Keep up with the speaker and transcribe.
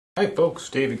Hi folks,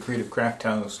 David Creative Craft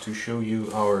House to show you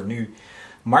our new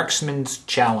Marksman's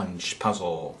Challenge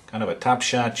puzzle. Kind of a top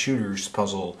shot shooters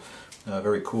puzzle.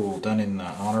 Very cool, done in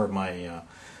honor of my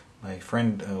my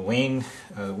friend Wayne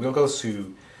Wilgos,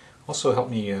 who also helped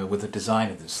me with the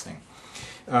design of this thing.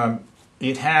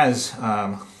 It has,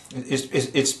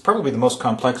 it's probably the most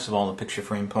complex of all the picture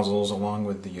frame puzzles along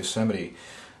with the Yosemite.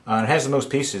 It has the most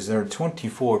pieces. There are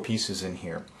 24 pieces in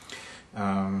here.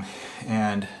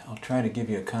 And I'll try to give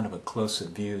you a kind of a close-up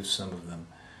view of some of them.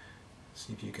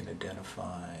 See if you can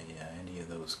identify any of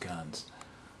those guns.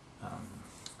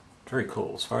 Very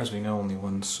cool. As far as we know, only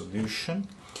one solution,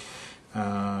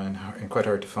 and quite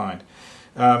hard to find.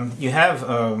 You have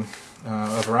a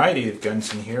variety of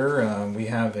guns in here. We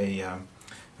have a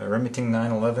Remington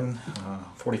 911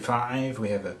 45. We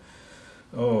have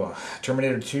a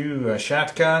Terminator 2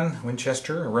 shotgun,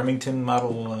 Winchester, a Remington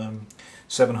Model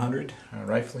 700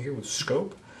 rifle here with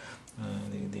scope,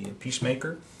 the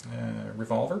Peacemaker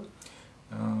revolver,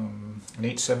 an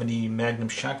 870 Magnum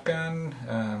shotgun.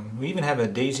 We even have a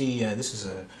Daisy. This is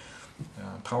a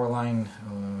Powerline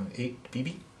 8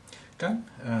 BB gun.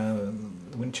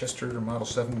 Winchester Model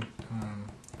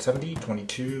 770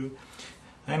 22.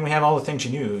 And we have all the things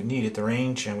you need at the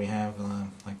range, and we have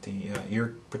like the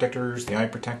ear protectors, the eye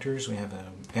protectors. We have an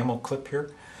ammo clip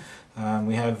here.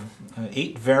 We have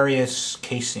 8 various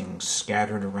casings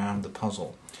scattered around the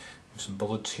puzzle. There's some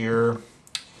bullets here,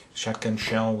 shotgun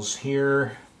shells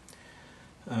here.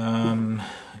 I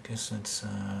guess that's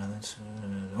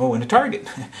oh, and a target.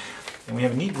 And we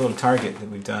have a neat little target that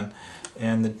we've done,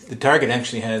 and the target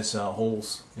actually has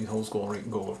holes. These holes go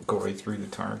right through the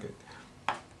target.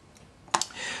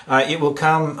 It will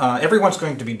come. Everyone's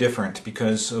going to be different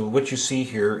because what you see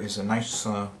here is a nice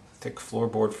thick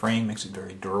floorboard frame. Makes it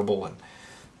very durable and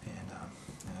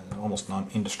almost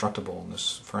non-indestructible in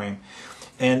this frame.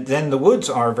 And then the woods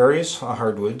are various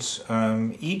hardwoods.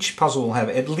 Each puzzle will have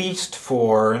at least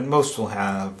 4, and most will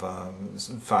have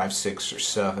 5, 6, or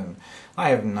 7. I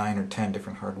have 9 or 10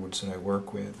 different hardwoods that I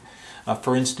work with.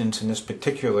 For instance, in this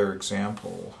particular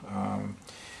example,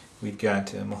 we've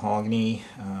got mahogany,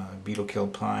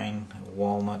 beetle-killed pine,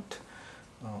 walnut,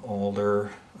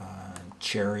 alder,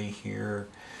 cherry here.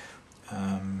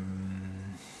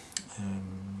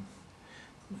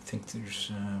 I think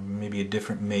there's maybe a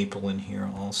different maple in here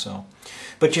also.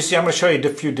 But you see, I'm going to show you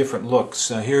a few different looks.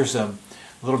 Here's a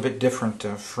little bit different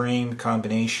frame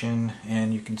combination,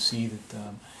 and you can see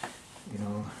that you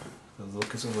know, the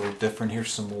look is a little different.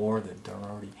 Here's some more that are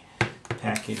already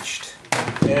packaged.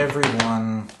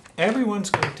 Everyone's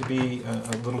going to be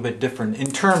a little bit different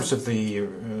in terms of the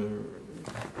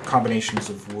combinations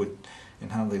of wood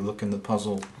and how they look in the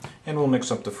puzzle, and we'll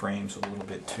mix up the frames a little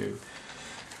bit too.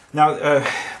 Now,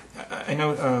 I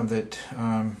know that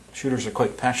shooters are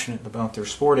quite passionate about their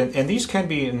sport, and these can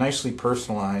be nicely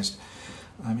personalized.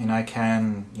 I mean, I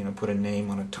can, put a name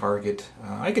on a target.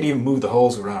 I could even move the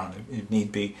holes around if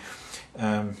need be.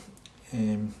 And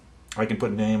I can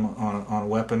put a name on a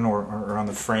weapon or on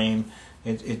the frame.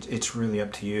 It's really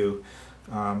up to you.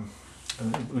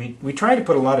 We try to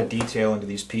put a lot of detail into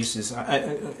these pieces.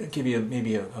 I'll give you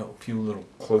maybe a few little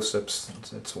close-ups.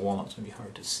 It's a walnut, it's going to be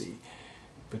hard to see.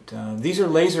 But these are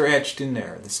laser etched in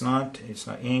there. It's not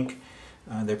ink.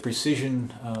 They're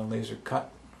precision laser cut.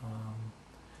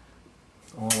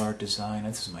 All art design.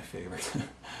 This is my favorite.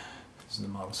 This is the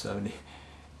Model 70.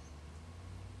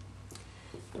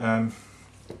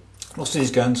 Most of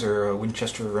these guns are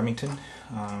Winchester Remington,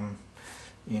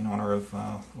 in honor of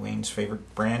Wayne's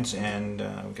favorite brands, and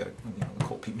we've got a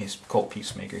Colt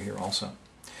Peacemaker here also.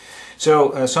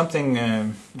 So something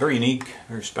very unique,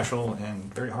 very special,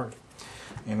 and very hard.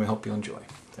 And we hope you'll enjoy.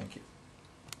 Thank you.